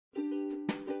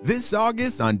This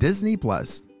August on Disney+.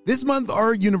 This month,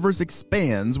 our universe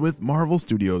expands with Marvel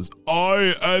Studios'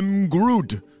 I Am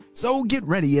Groot. So get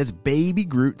ready as Baby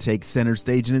Groot takes center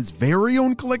stage in his very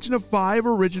own collection of 5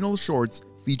 original shorts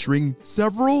featuring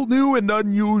several new and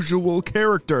unusual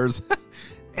characters.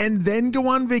 And then go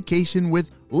on vacation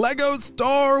with Lego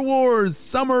Star Wars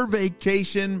Summer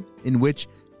Vacation, in which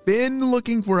Finn,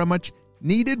 looking for a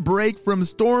much-needed break from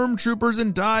stormtroopers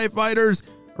and TIE fighters,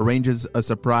 arranges a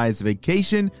surprise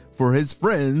vacation for his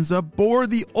friends aboard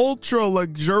the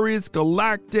ultra-luxurious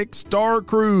galactic Star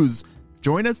Cruise.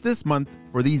 Join us this month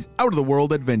for these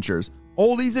out-of-the-world adventures.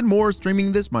 All these and more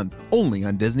streaming this month, only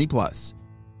on Disney+.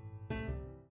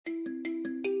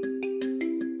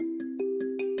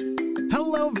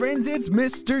 Hello friends, it's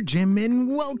Mr. Jim and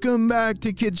welcome back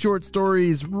to Kids Short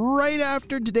Stories. Right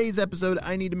after today's episode,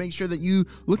 I need to make sure that you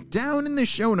look down in the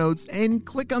show notes and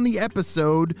click on the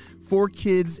episode for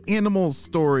Kids Animal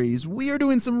Stories. We are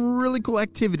doing some really cool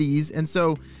activities, and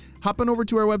so hop on over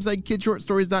to our website,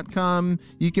 kidshortstories.com.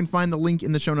 You can find the link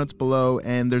in the show notes below,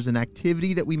 and there's an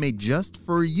activity that we made just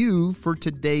for you for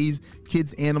today's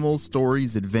Kids Animal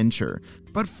Stories adventure.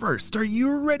 But first, are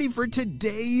you ready for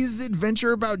today's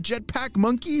adventure about jetpack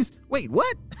monkeys? Wait,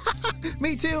 what?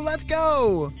 Me too, let's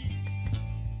go!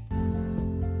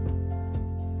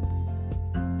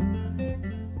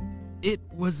 It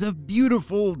was a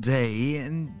beautiful day,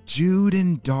 and Jude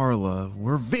and Darla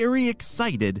were very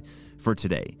excited for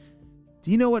today. Do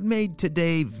you know what made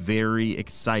today very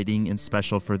exciting and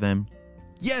special for them?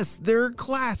 Yes, their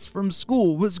class from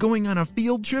school was going on a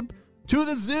field trip to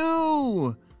the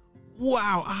zoo!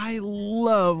 Wow, I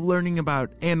love learning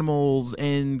about animals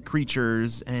and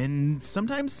creatures, and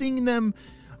sometimes seeing them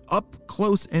up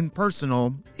close and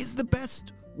personal is the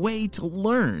best way to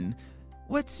learn.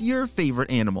 What's your favorite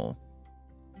animal?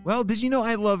 Well, did you know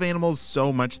I love animals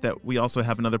so much that we also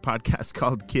have another podcast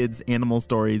called Kids Animal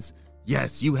Stories?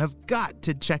 Yes, you have got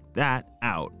to check that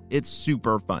out. It's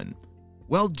super fun.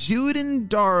 Well, Jude and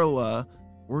Darla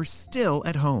were still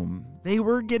at home. They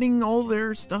were getting all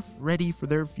their stuff ready for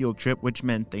their field trip, which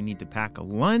meant they need to pack a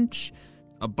lunch,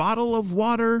 a bottle of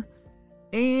water,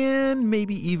 and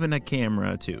maybe even a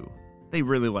camera too. They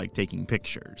really like taking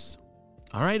pictures.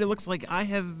 All right, it looks like I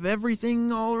have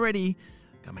everything all ready.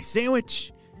 Got my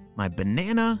sandwich, my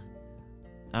banana,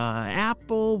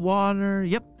 apple, water.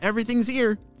 Yep, everything's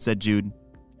here, said Jude.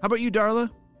 How about you, Darla?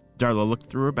 Darla looked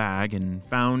through her bag and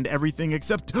found everything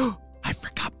except, I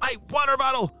forgot my water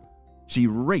bottle. She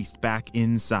raced back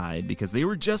inside because they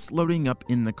were just loading up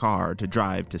in the car to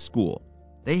drive to school.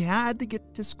 They had to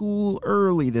get to school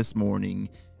early this morning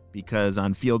because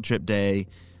on field trip day,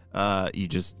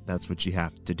 that's what you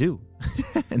have to do.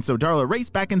 And so Darla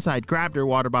raced back inside, grabbed her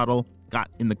water bottle, got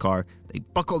in the car, they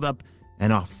buckled up,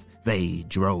 and off they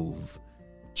drove.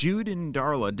 Jude and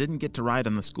Darla didn't get to ride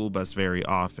on the school bus very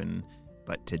often,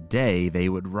 but today they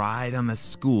would ride on the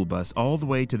school bus all the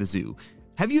way to the zoo.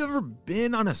 Have you ever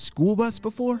been on a school bus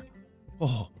before?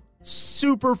 Oh,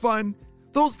 super fun.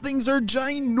 Those things are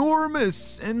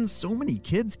ginormous, and so many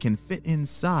kids can fit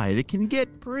inside. It can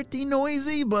get pretty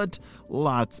noisy, but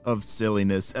lots of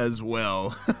silliness as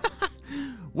well.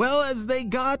 Well, as they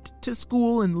got to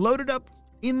school and loaded up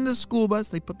in the school bus,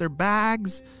 they put their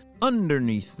bags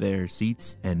underneath their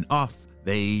seats, and off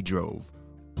they drove.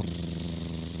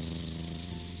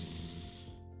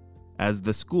 As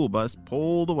the school bus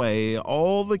pulled away,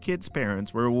 all the kids'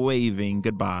 parents were waving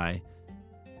goodbye.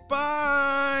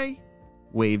 Bye!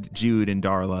 Waved Jude and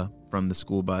Darla from the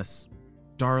school bus.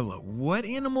 Darla, what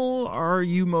animal are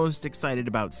you most excited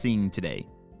about seeing today?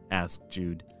 Asked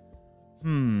Jude.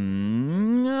 Maybe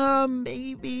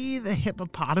the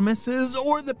hippopotamuses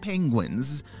or the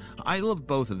penguins. I love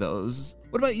both of those.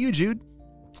 What about you, Jude?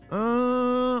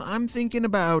 I'm thinking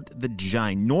about the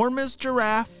ginormous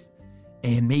giraffe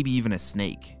and maybe even a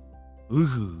snake.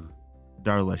 Ooh,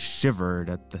 Darla shivered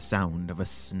at the sound of a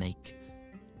snake.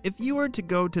 If you were to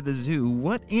go to the zoo,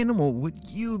 what animal would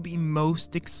you be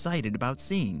most excited about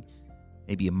seeing?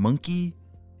 Maybe a monkey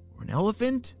or an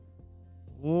elephant?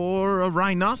 Or a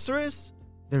rhinoceros?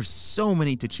 There's so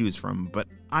many to choose from, but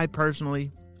I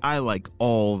like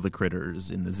all the critters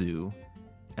in the zoo.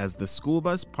 As the school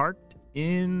bus parked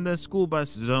in the school bus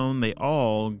zone, they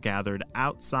all gathered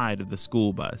outside of the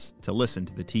school bus to listen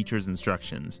to the teacher's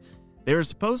instructions. They were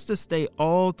supposed to stay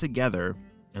all together,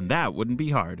 and that wouldn't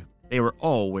be hard. They were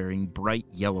all wearing bright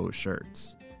yellow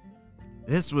shirts.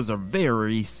 This was a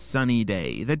very sunny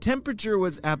day. The temperature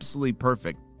was absolutely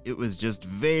perfect. It was just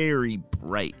very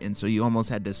bright, and so you almost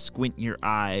had to squint your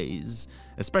eyes,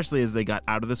 especially as they got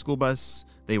out of the school bus.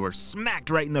 They were smacked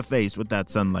right in the face with that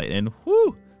sunlight, and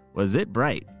whew, was it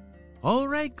bright. All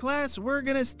right, class, we're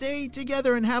going to stay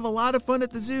together and have a lot of fun at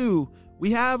the zoo.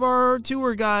 We have our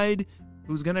tour guide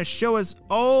who's going to show us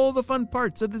all the fun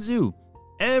parts of the zoo.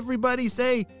 Everybody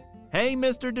say, "Hey,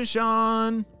 Mr.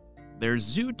 Deshawn." Their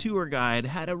zoo tour guide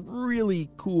had a really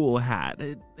cool hat.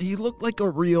 He looked like a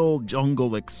real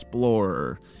jungle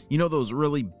explorer. You know those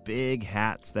really big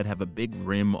hats that have a big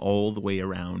rim all the way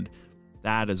around?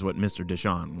 That is what Mr.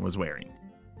 Deshawn was wearing.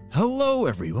 Hello,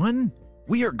 everyone.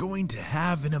 We are going to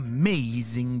have an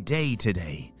amazing day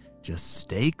today. Just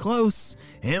stay close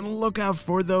and look out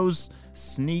for those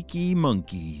sneaky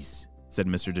monkeys, said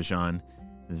Mr. Deshawn.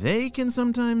 They can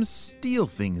sometimes steal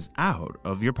things out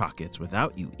of your pockets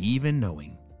without you even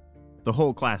knowing. The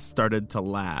whole class started to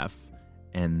laugh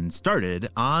and started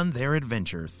on their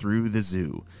adventure through the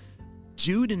zoo.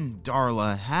 Jude and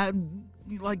Darla had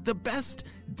like the best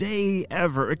day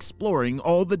ever exploring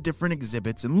all the different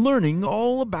exhibits and learning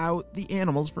all about the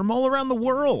animals from all around the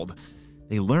world.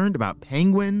 They learned about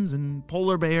penguins and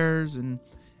polar bears and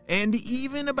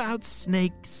even about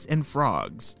snakes and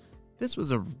frogs. This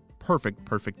was a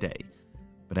perfect day.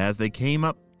 But as they came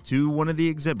up to one of the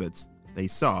exhibits, they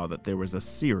saw that there was a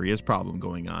serious problem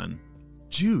going on.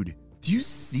 "Jude, do you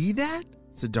see that?"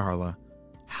 said Darla.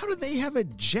 "How do they have a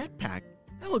jetpack?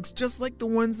 That looks just like the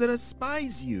ones that us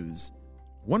spies use."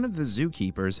 One of the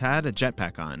zookeepers had a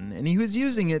jetpack on, and he was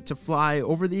using it to fly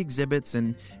over the exhibits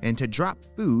and to drop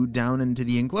food down into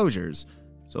the enclosures.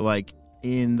 So like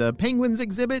in the penguins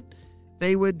exhibit,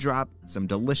 they would drop some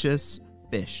delicious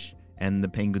fish, and the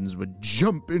penguins would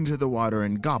jump into the water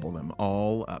and gobble them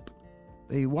all up.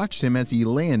 They watched him as he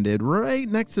landed right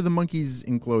next to the monkey's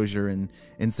enclosure and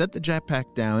set the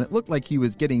jetpack down. It looked like he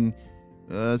was getting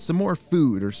some more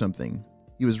food or something.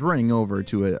 He was running over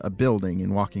to a building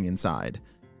and walking inside.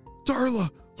 "Darla,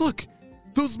 look!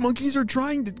 Those monkeys are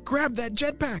trying to grab that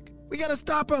jetpack! We gotta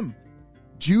stop them!"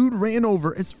 Jude ran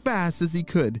over as fast as he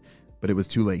could, but it was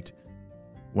too late.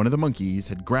 One of the monkeys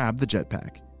had grabbed the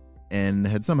jetpack and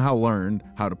had somehow learned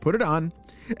how to put it on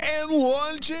and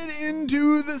launch it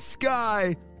into the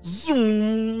sky. Zoom!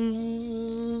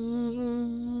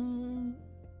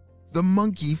 The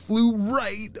monkey flew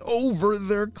right over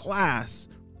their class.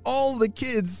 All the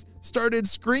kids started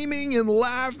screaming and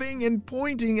laughing and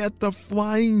pointing at the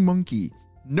flying monkey.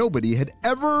 Nobody had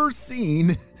ever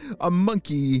seen a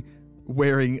monkey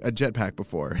wearing a jetpack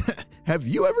before. Have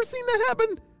you ever seen that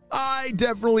happen? I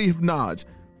definitely have not.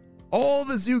 All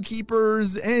the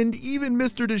zookeepers and even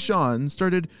Mr. Deshawn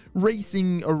started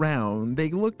racing around.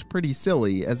 They looked pretty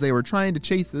silly as they were trying to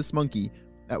chase this monkey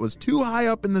that was too high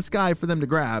up in the sky for them to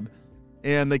grab,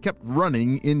 and they kept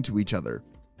running into each other.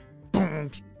 Boom!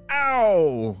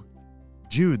 Ow!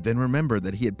 Jude then remembered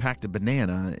that he had packed a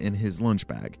banana in his lunch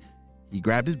bag. He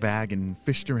grabbed his bag and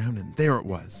fished around, and there it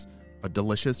was, a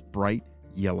delicious, bright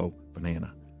yellow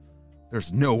banana.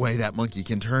 "There's no way that monkey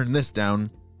can turn this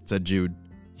down," said Jude.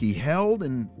 He held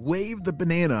and waved the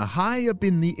banana high up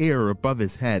in the air above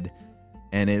his head,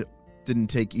 and it didn't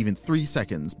take even 3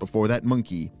 seconds before that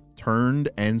monkey turned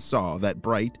and saw that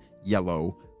bright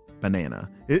yellow banana.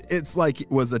 It's like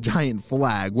it was a giant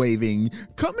flag waving,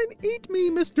 "Come and eat me,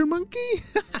 Mr. Monkey."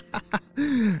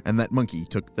 And that monkey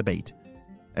took the bait.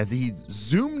 As he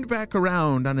zoomed back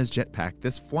around on his jetpack,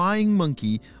 this flying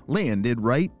monkey landed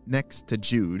right next to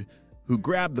Jude, who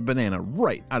grabbed the banana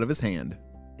right out of his hand.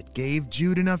 It gave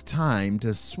Jude enough time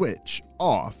to switch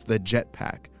off the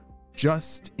jetpack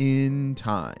just in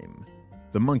time.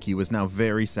 The monkey was now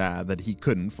very sad that he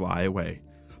couldn't fly away.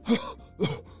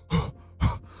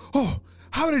 "Oh,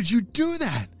 how did you do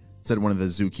that?" said one of the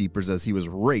zookeepers as he was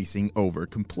racing over,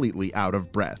 completely out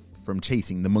of breath from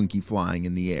chasing the monkey flying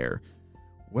in the air.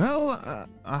 "Well,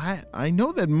 I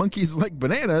know that monkeys like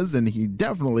bananas, and he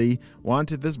definitely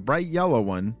wanted this bright yellow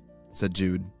one," said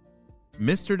Jude.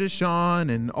 Mr. Deshawn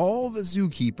and all the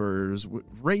zookeepers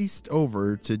raced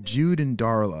over to Jude and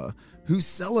Darla, who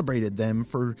celebrated them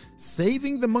for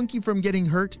saving the monkey from getting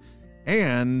hurt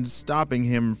and stopping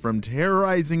him from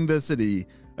terrorizing the city.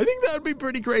 I think that would be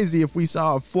pretty crazy if we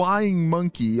saw a flying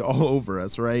monkey all over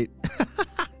us, right?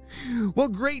 Well,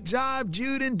 great job,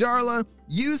 Jude and Darla.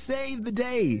 You saved the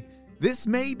day. This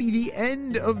may be the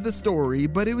end of the story,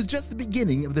 but it was just the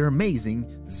beginning of their amazing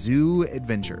zoo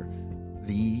adventure.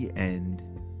 The end.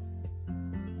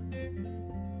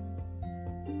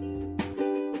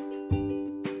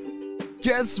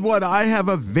 Guess what? I have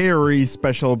a very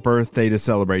special birthday to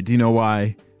celebrate. Do you know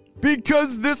why?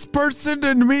 Because this person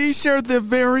and me share the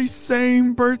very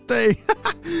same birthday.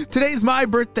 Today's my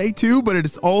birthday too, but it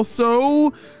is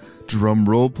also, drum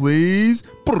roll please,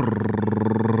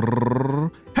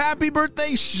 Happy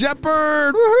birthday,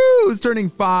 Shepherd! Woohoo! Who's turning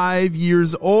 5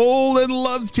 years old and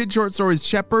loves kid short stories.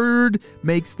 Shepherd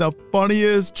makes the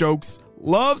funniest jokes,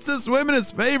 loves to swim in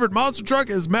his favorite monster truck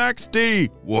is Max D.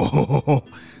 Whoa,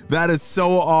 that is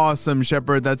so awesome,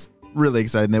 Shepherd. That's really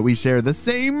exciting that we share the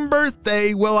same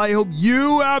birthday. Well, I hope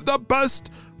you have the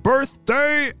best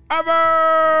birthday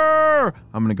ever!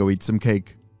 I'm gonna go eat some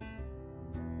cake.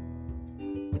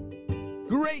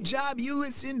 Great job, you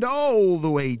listened all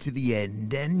the way to the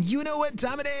end, and you know what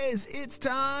time it is. It's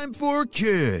time for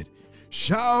Kid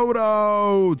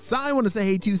Shoutouts. I want to say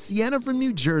hey to Sienna from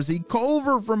New Jersey,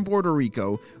 Culver from Puerto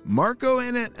Rico, Marco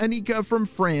and Anika from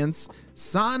France,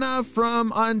 Sana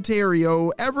from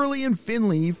Ontario, Everly and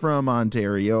Finley from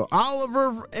Ontario,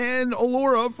 Oliver and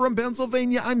Alora from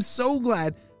Pennsylvania. I'm so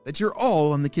glad that you're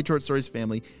all on the Kid Short Stories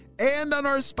family. And on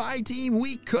our spy team,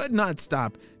 we could not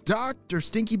stop Dr.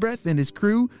 Stinky Breath and his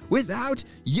crew. Without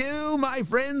you, my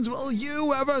friends, will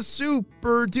you have a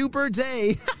super duper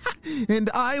day. And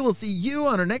I will see you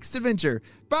on our next adventure.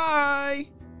 Bye!